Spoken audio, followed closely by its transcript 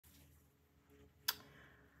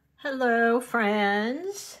Hello,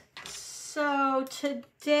 friends. So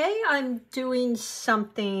today I'm doing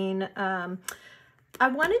something. I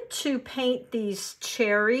wanted to paint these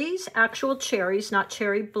cherries, actual cherries, not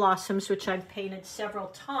cherry blossoms, which I've painted several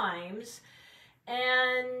times.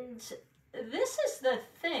 And this is the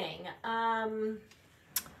thing. I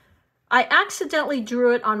accidentally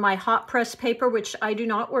drew it on my hot press paper, which I do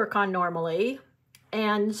not work on normally.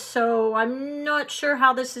 And so I'm not sure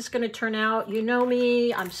how this is going to turn out. You know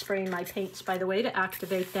me, I'm spraying my paints, by the way, to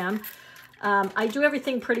activate them. I do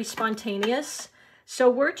everything pretty spontaneous. So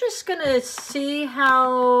we're just going to see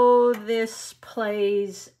how this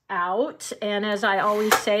plays out. And as I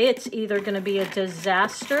always say, it's either going to be a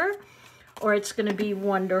disaster or it's going to be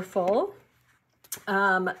wonderful.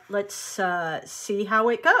 Let's see how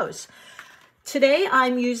it goes. Today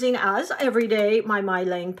I'm using, as every day, my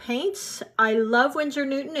Mylang paints. I love Winsor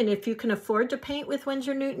Newton, and if you can afford to paint with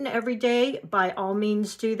Winsor Newton every day, by all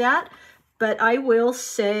means do that. But I will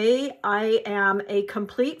say I am a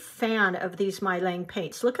complete fan of these Mylang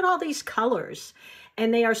paints. Look at all these colors.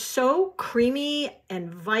 And they are so creamy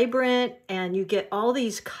and vibrant, and you get all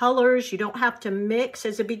these colors. You don't have to mix.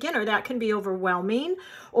 As a beginner, that can be overwhelming.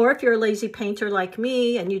 Or if you're a lazy painter like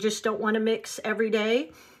me and you just don't want to mix every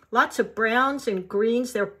day, lots of browns and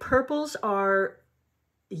greens. Their purples are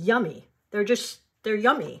yummy. They're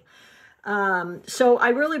yummy. So I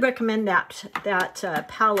really recommend that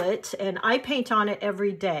palette, and I paint on it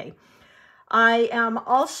every day. I am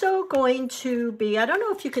also going to be, I don't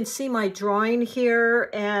know if you can see my drawing here,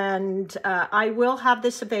 and I will have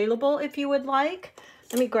this available if you would like.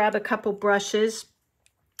 Let me grab a couple brushes.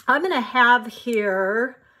 I'm going to have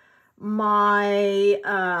here my,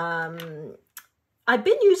 I've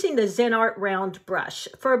been using the Zen Art round brush.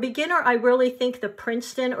 For a beginner, I really think the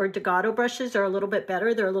Princeton or Dugato brushes are a little bit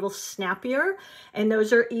better. They're a little snappier, and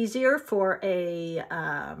those are easier for a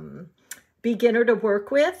beginner to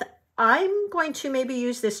work with. I'm going to maybe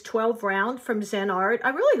use this 12 round from Zen Art. I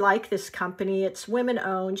really like this company. It's women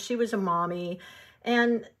owned. She was a mommy,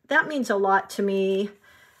 and that means a lot to me.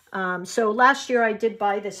 So last year I did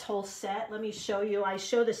buy this whole set. Let me show you. I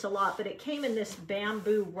show this a lot, but it came in this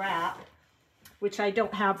bamboo wrap, which I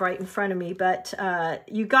don't have right in front of me, but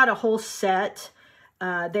you got a whole set.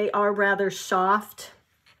 They are rather soft.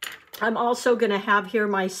 I'm also going to have here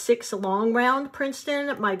my 6 long round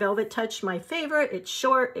Princeton, my Velvetouch, my favorite. It's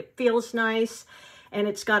short, it feels nice, and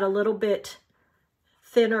it's got a little bit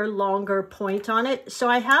thinner, longer point on it. So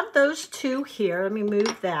I have those two here. Let me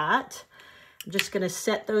move that. I'm just going to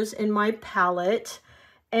set those in my palette.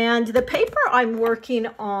 And the paper I'm working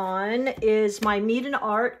on is my Zen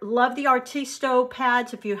Art. Love the Artisto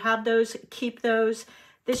Pads. If you have those, keep those.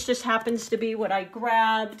 This just happens to be what I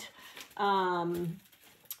grabbed.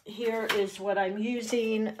 Here is what I'm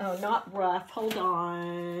using. Oh, not rough. Hold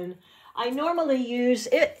on. I normally use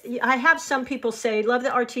it. I have some people say, love the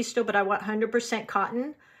Artisto, but I want 100%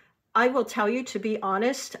 cotton. I will tell you, to be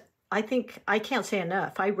honest, I think I can't say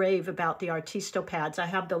enough. I rave about the Artisto Pads. I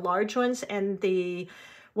have the large ones and the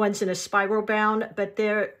one's in a spiral bound, but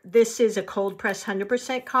this is a cold press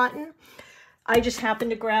 100% cotton. I just happened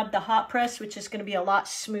to grab the hot press, which is going to be a lot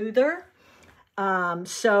smoother.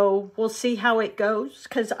 So we'll see how it goes,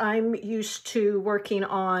 because I'm used to working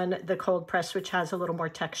on the cold press, which has a little more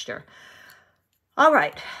texture. All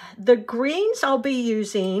right, the greens I'll be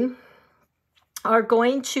using are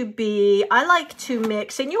going to be, I like to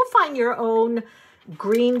mix, and you'll find your own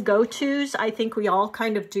green go-tos. I think we all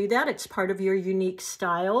kind of do that. It's part of your unique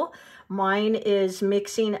style. Mine is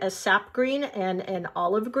mixing a sap green and an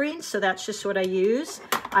olive green, so that's just what I use.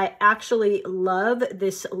 I actually love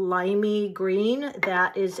this limey green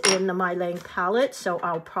that is in the Mylang palette, so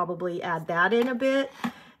I'll probably add that in a bit.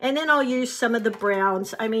 And then I'll use some of the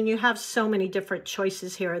browns. I mean, you have so many different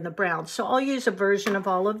choices here in the browns, so I'll use a version of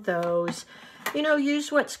all of those. You know,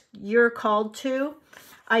 use what you're called to.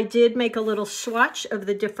 I did make a little swatch of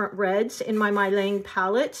the different reds in my Mylang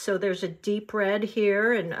palette. So there's a deep red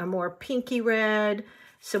here and a more pinky red,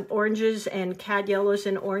 some oranges and cad yellows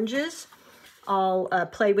and oranges. I'll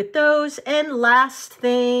play with those. And last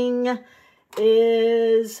thing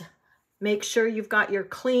is make sure you've got your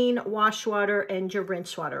clean wash water and your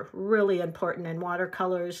rinse water. Really important in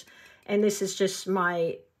watercolors. And this is just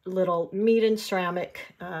my little meat and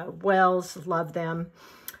ceramic wells. Love them.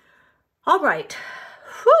 All right.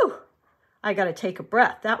 Whew, I got to take a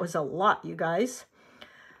breath. That was a lot, you guys.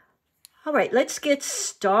 All right, let's get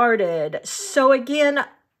started. So again,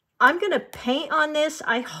 I'm going to paint on this.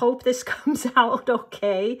 I hope this comes out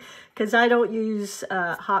okay, because I don't use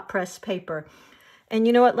hot press paper. And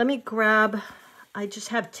you know what? Let me grab, I just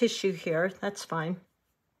have tissue here. That's fine.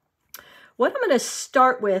 What I'm going to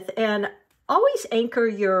start with, and always anchor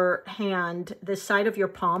your hand, the side of your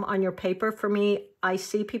palm on your paper. For me, I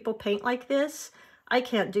see people paint like this. I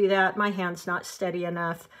can't do that. My hand's not steady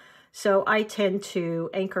enough. So I tend to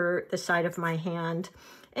anchor the side of my hand,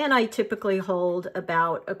 and I typically hold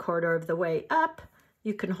about 1/4 of the way up.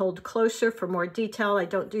 You can hold closer for more detail. I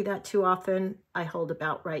don't do that too often. I hold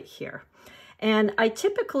about right here. And I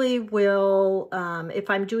typically will, if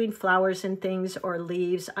I'm doing flowers and things or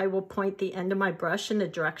leaves, I will point the end of my brush in the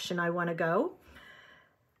direction I want to go.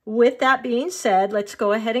 With that being said, let's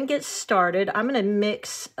go ahead and get started. I'm going to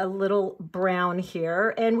mix a little brown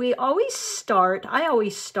here. And I always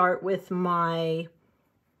start with my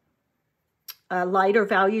lighter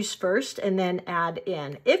values first and then add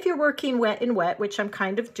in. If you're working wet and wet, which I'm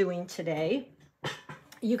kind of doing today,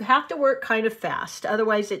 you have to work kind of fast.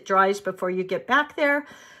 Otherwise it dries before you get back there.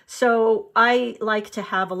 So I like to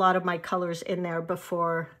have a lot of my colors in there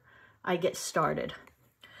before I get started.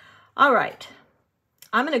 All right.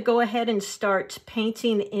 I'm going to go ahead and start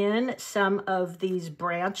painting in some of these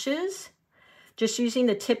branches, just using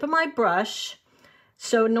the tip of my brush.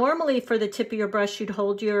 So normally for the tip of your brush, you'd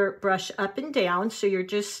hold your brush up and down. So you're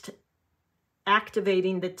just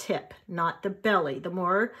activating the tip, not the belly. The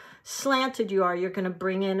more slanted you are, you're going to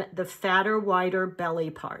bring in the fatter, wider belly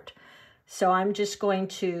part. So I'm just going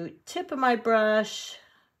to tip of my brush,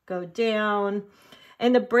 go down.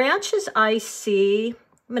 And the branches I see,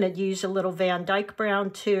 I'm going to use a little Van Dyke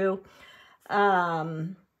brown too,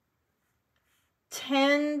 tend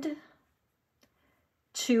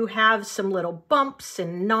to have some little bumps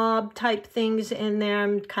and knob type things in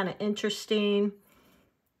them, kind of interesting.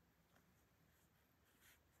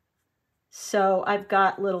 So I've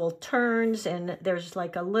got little turns and there's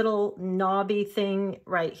like a little knobby thing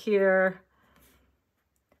right here.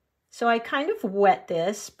 So I kind of wet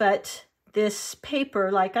this, but this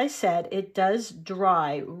paper, like I said, it does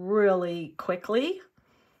dry really quickly.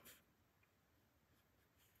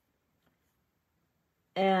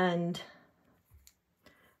 And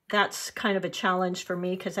that's kind of a challenge for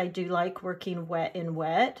me because I do like working wet and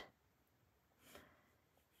wet.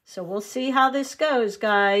 So we'll see how this goes,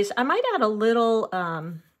 guys. I might add a little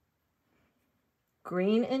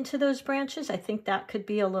green into those branches. I think that could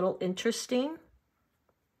be a little interesting.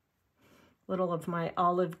 A little of my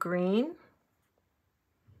olive green.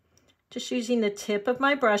 Just using the tip of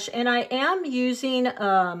my brush. And I am using,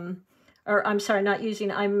 I'm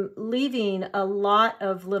leaving a lot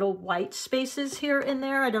of little white spaces here and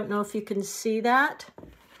there. I don't know if you can see that.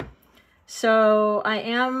 So I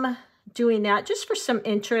am doing that just for some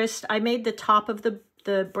interest. I made the top of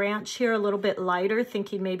the branch here a little bit lighter,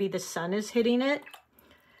 thinking maybe the sun is hitting it.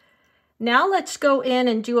 Now let's go in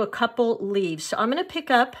and do a couple leaves. So I'm going to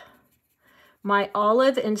pick up my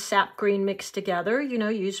olive and sap green mixed together. You know,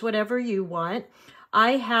 use whatever you want.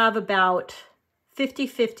 I have about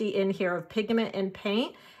 50-50 in here of pigment and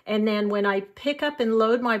paint. And then when I pick up and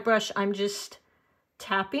load my brush, I'm just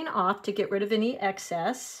tapping off to get rid of any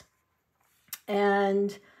excess.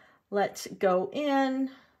 And let's go in,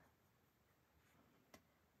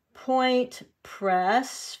 point,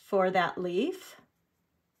 press for that leaf.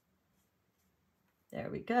 There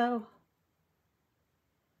we go.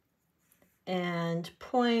 And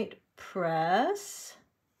point, press.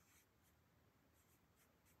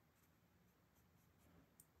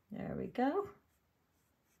 There we go.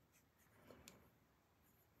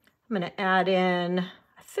 I'm going to add in,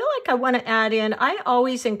 I feel like I want to add in, I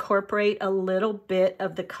always incorporate a little bit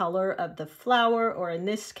of the color of the flower, or in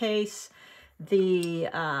this case, the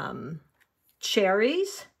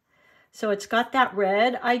cherries. So it's got that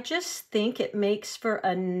red. I just think it makes for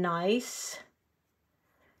a nice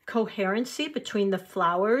coherency between the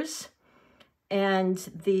flowers and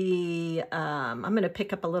the, I'm going to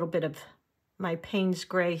pick up a little bit of my Payne's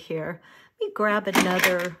Gray here. Let me grab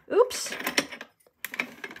another, oops.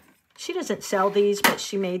 She doesn't sell these, but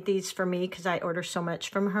she made these for me because I order so much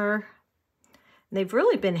from her. And they've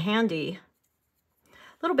really been handy. A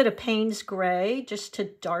little bit of Payne's Gray just to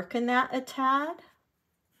darken that a tad.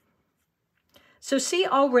 So see,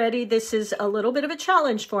 already this is a little bit of a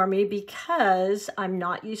challenge for me because I'm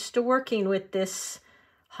not used to working with this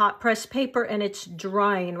hot press paper and it's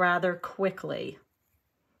drying rather quickly.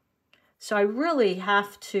 So I really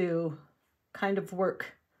have to kind of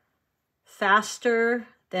work faster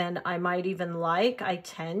than I might even like. I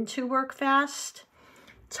tend to work fast.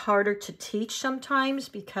 It's harder to teach sometimes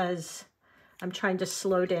because I'm trying to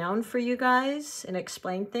slow down for you guys and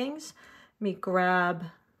explain things. Let me grab,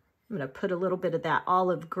 I'm going to put a little bit of that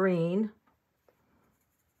olive green.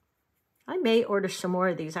 I may order some more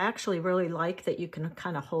of these. I actually really like that you can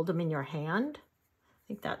kind of hold them in your hand. I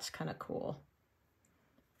think that's kind of cool.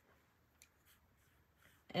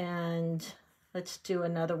 And let's do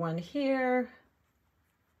another one here.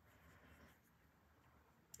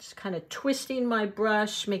 Just kind of twisting my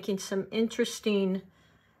brush, making some interesting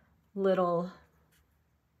little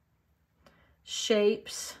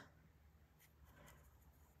shapes.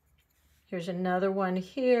 Here's another one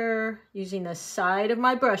here, using the side of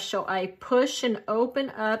my brush. So I push and open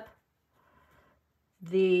up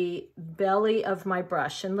the belly of my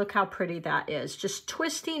brush, and look how pretty that is. Just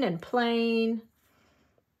twisting and playing.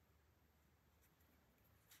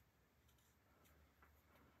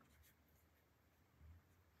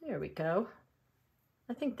 There we go.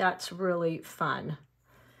 I think that's really fun.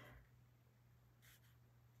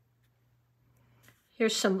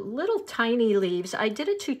 Here's some little tiny leaves. I did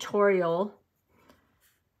a tutorial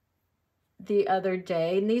the other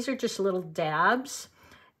day, and these are just little dabs.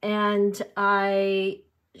 And I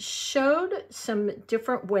showed some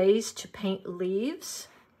different ways to paint leaves.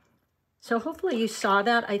 So hopefully you saw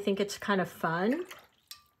that. I think it's kind of fun.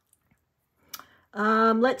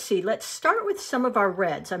 Let's see, let's start with some of our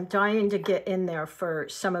reds. I'm dying to get in there for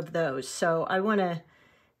some of those. So I want to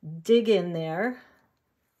dig in there.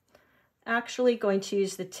 Actually going to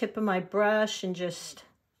use the tip of my brush and just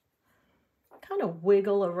kind of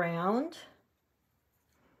wiggle around.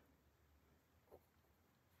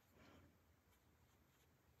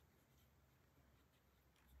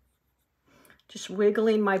 Just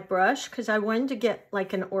wiggling my brush because I wanted to get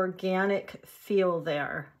like an organic feel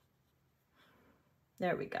there.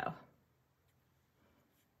 There we go.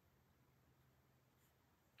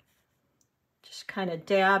 Just kind of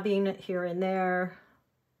dabbing here and there.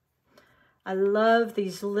 I love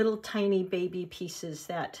these little tiny baby pieces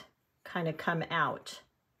that kind of come out.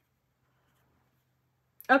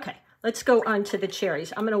 Okay, let's go on to the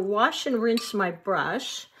cherries. I'm going to wash and rinse my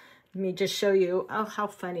brush. Let me just show you. Oh, how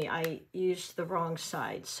funny. I used the wrong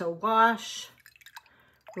side. So wash,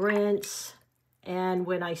 rinse, and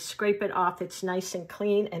when I scrape it off, it's nice and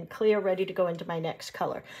clean and clear, ready to go into my next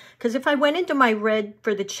color. Because if I went into my red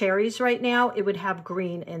for the cherries right now, it would have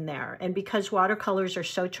green in there. And because watercolors are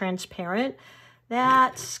so transparent,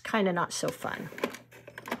 that's kind of not so fun.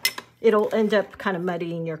 It'll end up kind of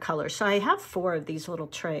muddying your color. So I have 4 of these little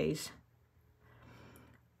trays.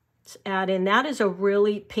 Let's add in, that is a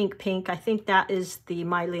really pink. I think that is the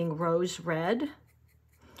Myling Rose Red.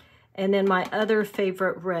 And then my other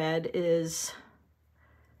favorite red is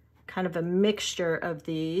kind of a mixture of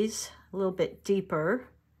these, a little bit deeper.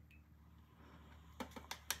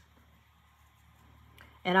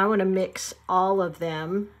 And I want to mix all of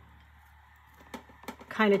them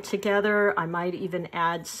kind of together. I might even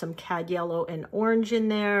add some cad yellow and orange in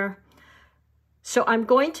there. So I'm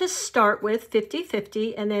going to start with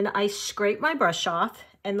 50-50, and then I scrape my brush off,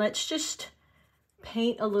 and let's just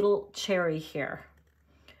paint a little cherry here.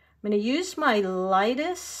 I'm going to use my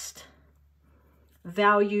lightest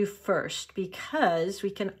value first because we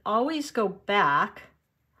can always go back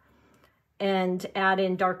and add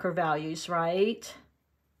in darker values, right?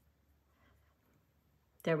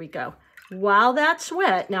 There we go. While that's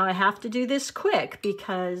wet, now I have to do this quick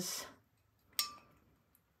because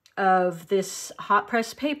of this hot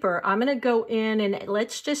press paper. I'm going to go in and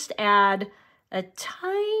let's just add a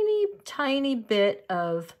tiny bit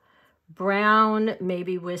of brown,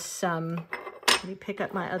 maybe with some, let me pick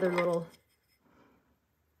up my other little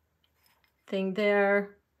thing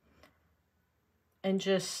there, and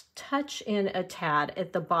just touch in a tad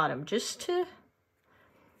at the bottom, just to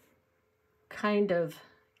kind of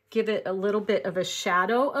give it a little bit of a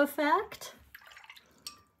shadow effect.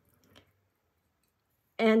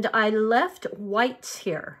 And I left whites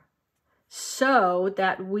here so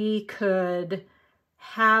that we could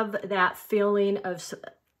have that feeling of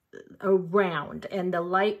around and the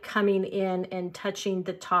light coming in and touching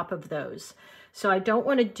the top of those. So I don't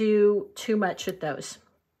want to do too much with those.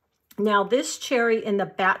 Now this cherry in the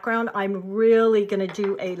background, I'm really going to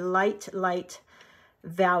do a light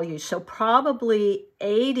value. So probably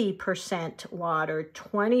 80% water,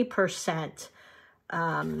 20%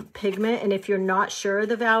 pigment. And if you're not sure of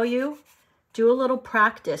the value, do a little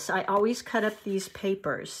practice. I always cut up these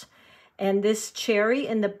papers. And this cherry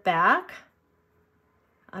in the back,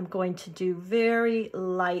 I'm going to do very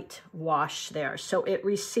light wash there. So it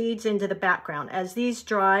recedes into the background. As these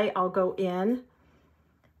dry, I'll go in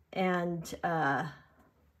and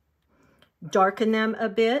darken them a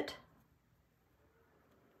bit.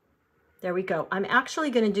 There we go. I'm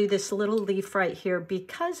actually going to do this little leaf right here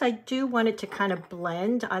because I do want it to kind of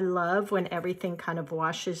blend. I love when everything kind of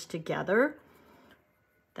washes together.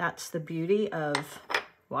 That's the beauty of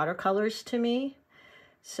watercolors to me.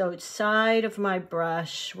 So side of my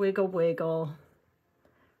brush, wiggle, wiggle,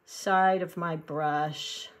 side of my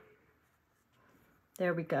brush.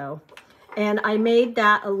 There we go. And I made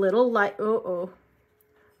that a little light,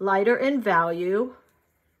 lighter in value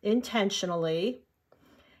intentionally.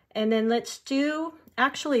 And then let's do,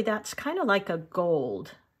 actually that's kind of like a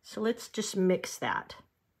gold. So let's just mix that.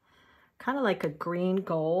 Kind of like a green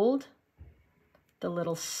gold, the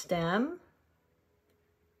little stem.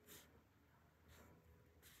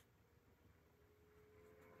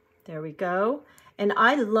 There we go. And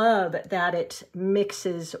I love that it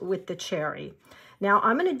mixes with the cherry. Now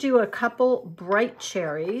I'm going to do a couple bright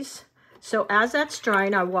cherries. So as that's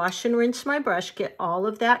drying, I wash and rinse my brush, get all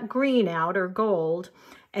of that green out or gold.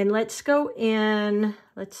 And let's go in,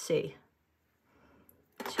 let's see.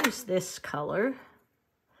 Let's use this color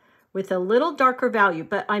with a little darker value,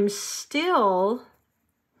 but I'm still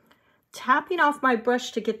tapping off my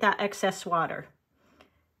brush to get that excess water.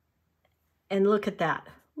 And look at that.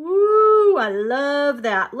 Woo, I love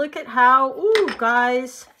that. Look at how, ooh,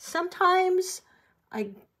 guys, sometimes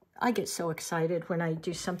I get so excited when I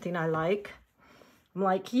do something I like. I'm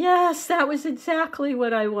like, yes, that was exactly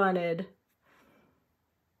what I wanted.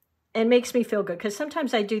 And makes me feel good because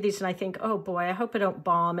sometimes I do these and I think, oh boy, I hope I don't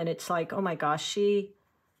bomb. And it's like, oh my gosh, she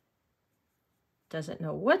doesn't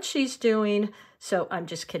know what she's doing. So I'm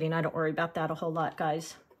just kidding. I don't worry about that a whole lot,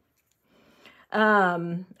 guys.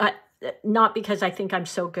 Not because I think I'm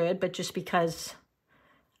so good, but just because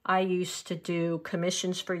I used to do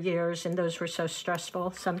commissions for years and those were so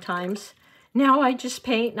stressful sometimes. Now I just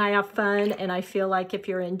paint and I have fun and I feel like if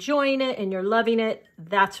you're enjoying it and you're loving it,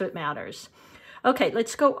 that's what matters. Okay,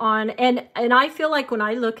 let's go on. And I feel like when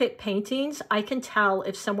I look at paintings, I can tell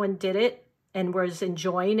if someone did it and was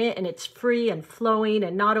enjoying it and it's free and flowing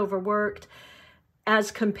and not overworked as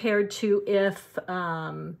compared to if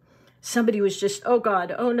somebody was just, oh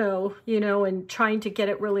God, oh no, you know, and trying to get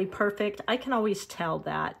it really perfect. I can always tell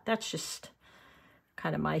that. That's just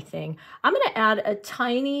kind of my thing. I'm going to add a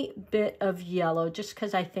tiny bit of yellow just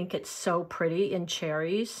because I think it's so pretty in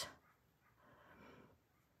cherries.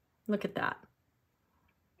 Look at that.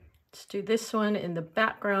 Let's do this one in the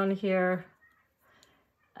background here.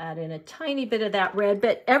 Add in a tiny bit of that red,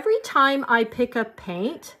 but every time I pick up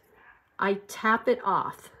paint, I tap it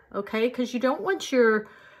off, okay? Because you don't want your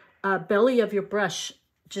belly of your brush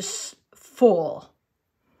just full.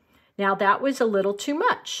 Now that was a little too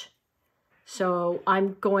much. So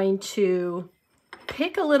I'm going to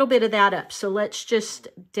pick a little bit of that up. So let's just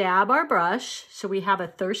dab our brush. So we have a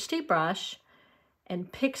thirsty brush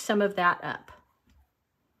and pick some of that up.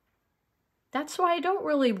 That's why I don't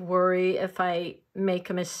really worry if I make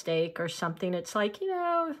a mistake or something. It's like, you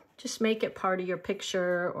know, just make it part of your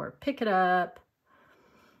picture or pick it up.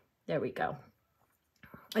 There we go.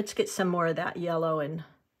 Let's get some more of that yellow and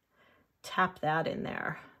tap that in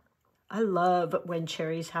there. I love when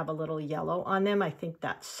cherries have a little yellow on them. I think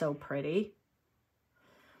that's so pretty.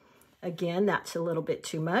 Again, that's a little bit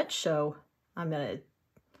too much, so I'm going to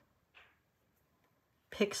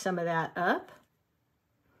pick some of that up.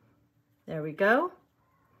 There we go.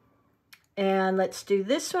 And let's do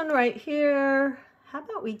this one right here. How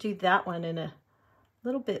about we do that one in a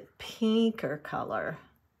little bit pinker color?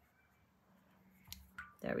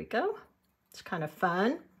 There we go. It's kind of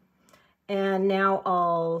fun. And now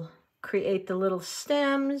I'll create the little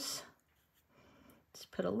stems.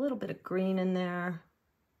 Just put a little bit of green in there.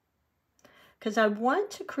 Because I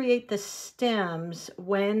want to create the stems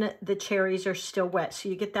when the cherries are still wet, so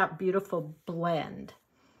you get that beautiful blend.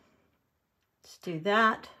 Let's do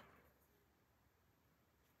that.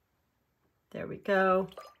 There we go.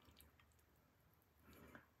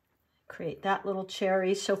 Create that little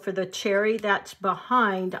cherry. So for the cherry that's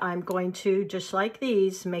behind, I'm going to, just like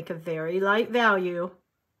these, make a very light value,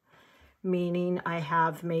 meaning I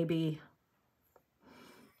have maybe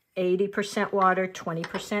 80% water,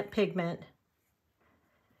 20% pigment.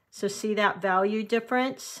 So see that value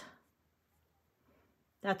difference?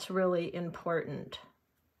 That's really important.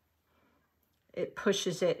 It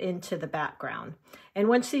pushes it into the background. And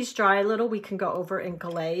once these dry a little, we can go over and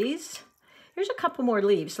glaze. Here's a couple more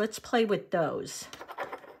leaves. Let's play with those.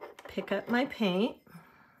 Pick up my paint.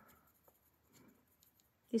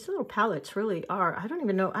 These little palettes really are, I don't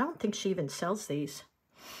even know, I don't think she even sells these.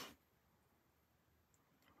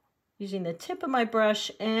 Using the tip of my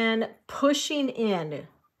brush and pushing in.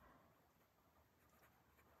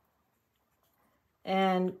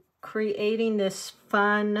 And creating this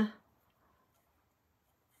fun,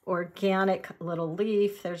 organic little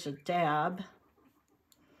leaf. There's a dab.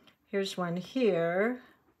 Here's one here.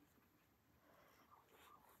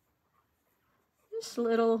 Just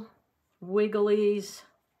little wigglies.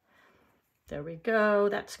 There we go.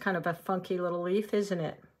 That's kind of a funky little leaf, isn't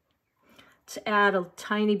it? Let's add a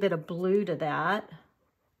tiny bit of blue to that.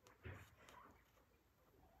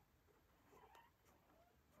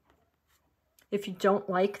 If you don't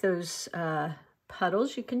like those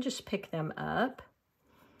puddles, you can just pick them up.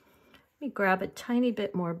 Let me grab a tiny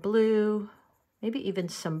bit more blue, maybe even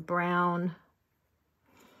some brown.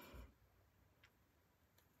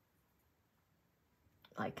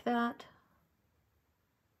 Like that.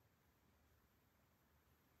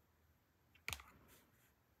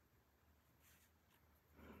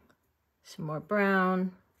 Some more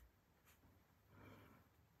brown.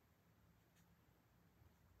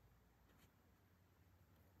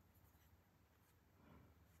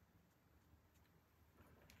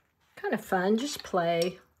 Kind of fun, just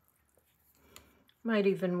play. Might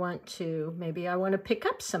even want to, maybe I want to pick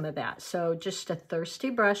up some of that. So just a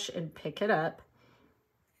thirsty brush and pick it up.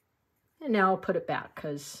 And now I'll put it back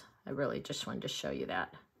because I really just wanted to show you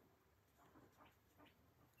that.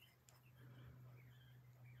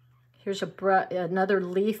 Here's another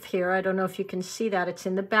leaf here. I don't know if you can see that. It's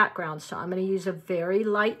in the background. So I'm going to use a very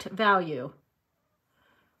light value.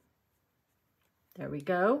 There we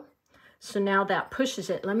go. So now that pushes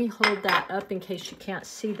it. Let me hold that up in case you can't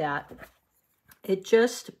see that. It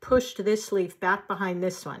just pushed this leaf back behind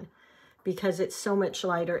this one because it's so much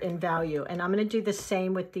lighter in value. And I'm going to do the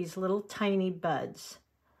same with these little tiny buds.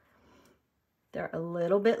 They're a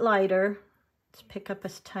little bit lighter. Let's pick up a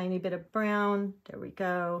tiny bit of brown. There we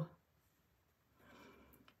go.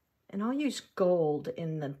 And I'll use gold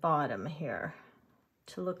in the bottom here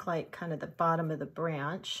to look like kind of the bottom of the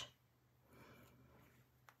branch.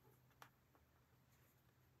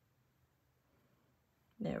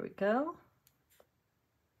 There we go.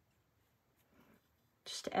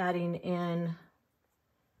 Just adding in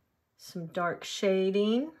some dark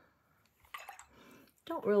shading.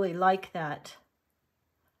 Don't really like that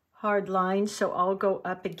hard line, so I'll go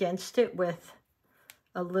up against it with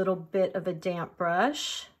a little bit of a damp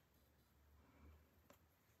brush.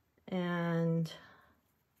 And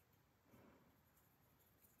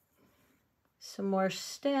some more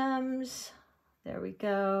stems. There we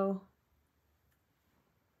go.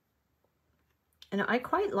 And I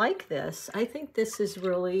quite like this. I think this is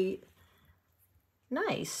really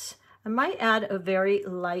nice. I might add a very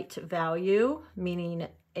light value, meaning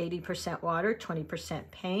 80% water, 20%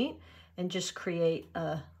 paint, and just create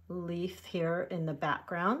a leaf here in the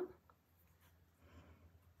background.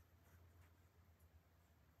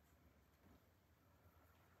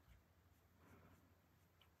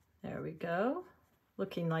 There we go.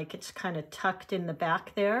 Looking like it's kind of tucked in the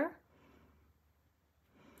back there.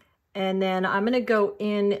 And then I'm going to go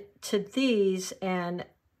into these and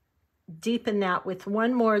deepen that with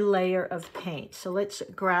one more layer of paint. So let's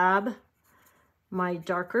grab my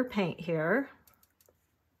darker paint here.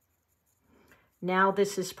 Now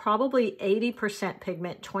this is probably 80%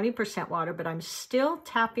 pigment, 20% water, but I'm still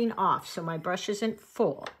tapping off so my brush isn't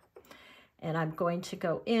full. And I'm going to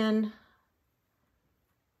go in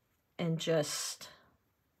and just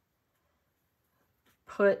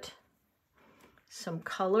put some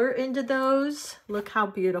color into those. Look how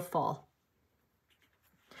beautiful.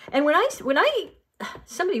 And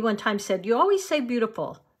somebody one time said, you always say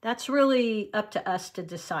beautiful. That's really up to us to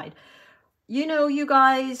decide. You know, you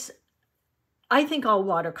guys, I think all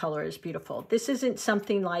watercolor is beautiful. This isn't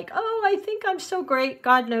something like, oh, I think I'm so great.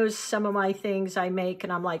 God knows some of my things I make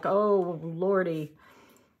and I'm like, oh, Lordy,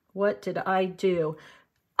 what did I do?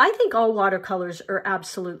 I think all watercolors are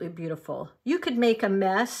absolutely beautiful. You could make a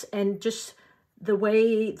mess and just the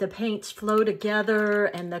way the paints flow together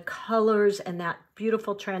and the colors and that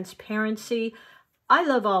beautiful transparency. I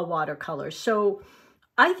love all watercolors. So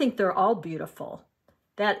I think they're all beautiful.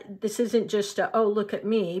 That this isn't just a, oh, look at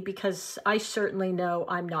me, because I certainly know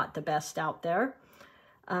I'm not the best out there.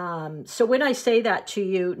 So when I say that to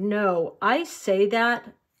you, no, I say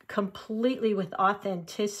that completely with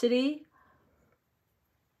authenticity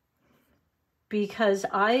because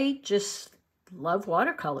I just love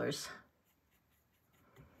watercolors.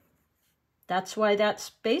 That's why that's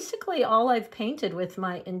basically all I've painted with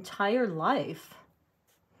my entire life.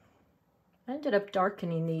 I ended up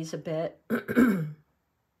darkening these a bit.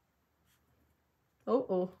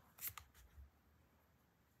 Oh.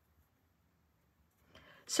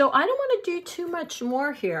 So I don't want to do too much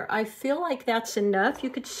more here. I feel like that's enough. You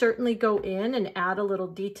could certainly go in and add a little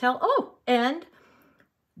detail. Oh, and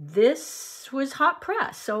this was hot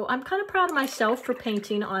press. So I'm kind of proud of myself for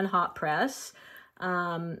painting on hot press.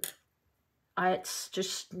 It's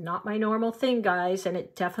just not my normal thing, guys, and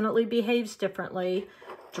it definitely behaves differently,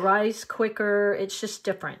 dries quicker. It's just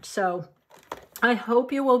different. So I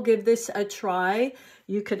hope you will give this a try.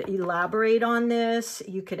 You could elaborate on this.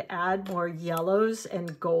 You could add more yellows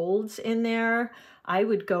and golds in there. I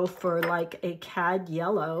would go for like a cad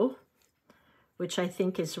yellow, which I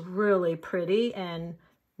think is really pretty. And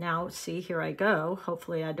now, see, here I go.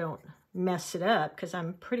 Hopefully I don't mess it up because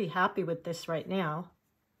I'm pretty happy with this right now.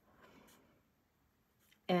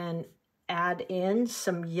 And add in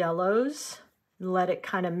some yellows. Let it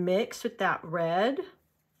kind of mix with that red.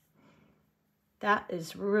 That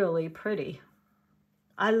is really pretty.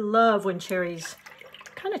 I love when cherries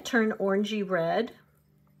kind of turn orangey red.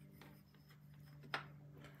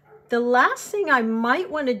 The last thing I might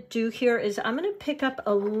want to do here is I'm going to pick up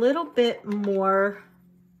a little bit more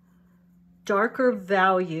darker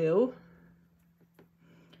value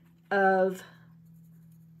of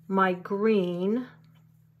my green.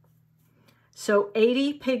 So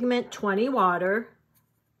 80 pigment, 20 water.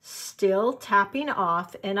 Still tapping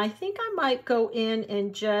off, and I think I might go in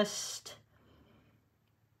and just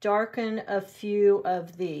darken a few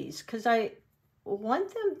of these because I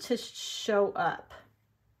want them to show up.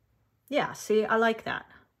 Yeah, see, I like that.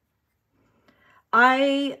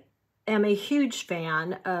 I am a huge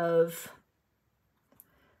fan of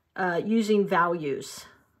using values.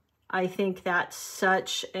 I think that's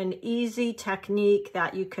such an easy technique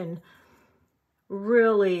that you can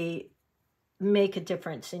really make a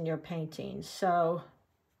difference in your painting. So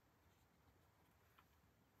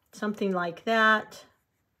something like that,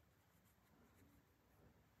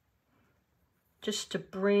 just to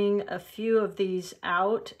bring a few of these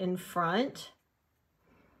out in front.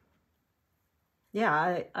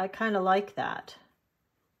 Yeah, I kind of like that.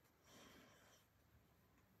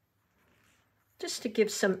 Just to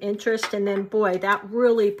give some interest, and then boy, that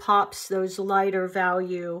really pops those lighter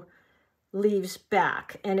value leaves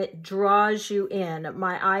back and it draws you in.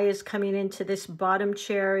 My eye is coming into this bottom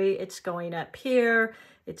cherry. It's going up here.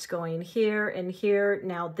 It's going here and here.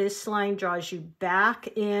 Now this line draws you back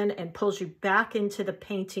in and pulls you back into the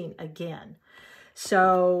painting again.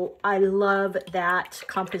 So I love that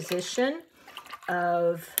composition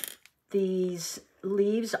of these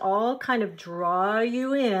leaves all kind of draw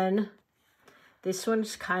you in. This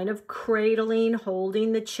one's kind of cradling,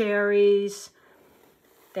 holding the cherries.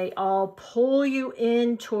 They all pull you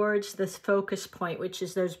in towards this focus point, which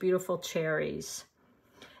is those beautiful cherries.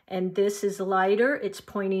 And this is lighter. It's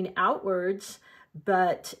pointing outwards,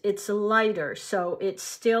 but it's lighter. So it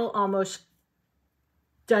still almost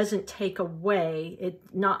doesn't take away. It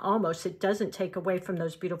doesn't take away from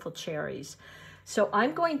those beautiful cherries. So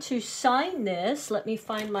I'm going to sign this. Let me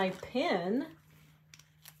find my pen.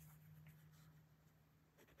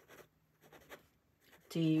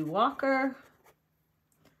 D. Walker.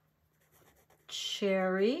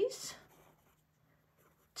 Cherries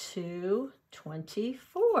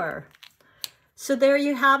 224. So there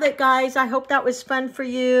you have it, guys. I hope that was fun for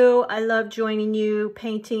you. I love joining you,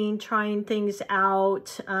 painting, trying things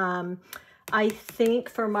out. I think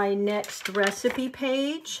for my next recipe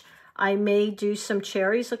page, I may do some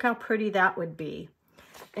cherries. Look how pretty that would be.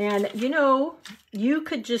 And you know, you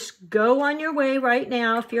could just go on your way right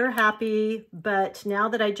now if you're happy. But now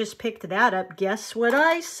that I just picked that up, guess what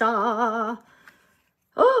I saw?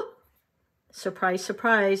 Oh, surprise,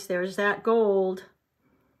 surprise, there's that gold.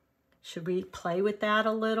 Should we play with that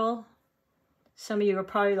a little? Some of you are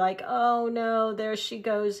probably like, oh no, there she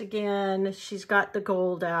goes again. She's got the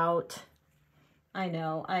gold out. I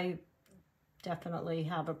know, I definitely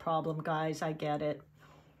have a problem, guys. I get it.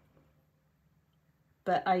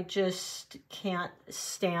 But I just can't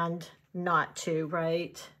stand not to,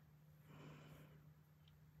 right?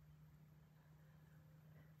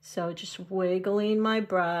 So just wiggling my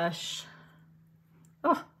brush.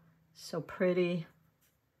 Oh, so pretty.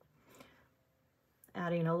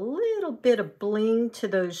 Adding a little bit of bling to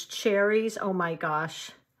those cherries. Oh my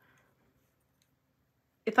gosh.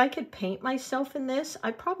 If I could paint myself in this,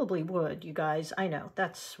 I probably would, you guys. I know,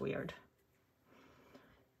 that's weird.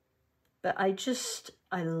 But I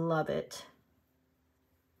love it.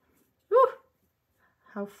 Woo!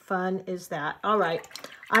 How fun is that? All right,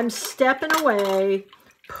 I'm stepping away.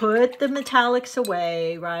 Put the metallics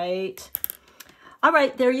away, right? All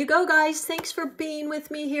right, there you go, guys. Thanks for being with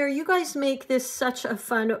me here. You guys make this such a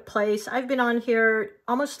fun place. I've been on here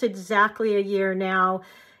almost exactly a year now,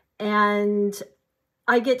 and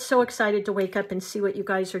I get so excited to wake up and see what you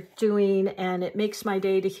guys are doing, and it makes my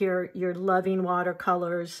day to hear you're loving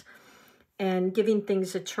watercolors and giving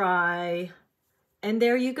things a try. And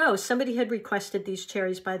there you go. Somebody had requested these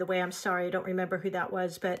cherries, by the way. I'm sorry, I don't remember who that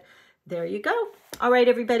was, but there you go. All right,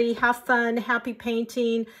 everybody, have fun, happy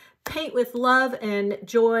painting. Paint with love and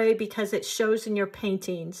joy because it shows in your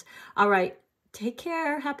paintings. All right, Take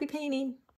care. Happy painting.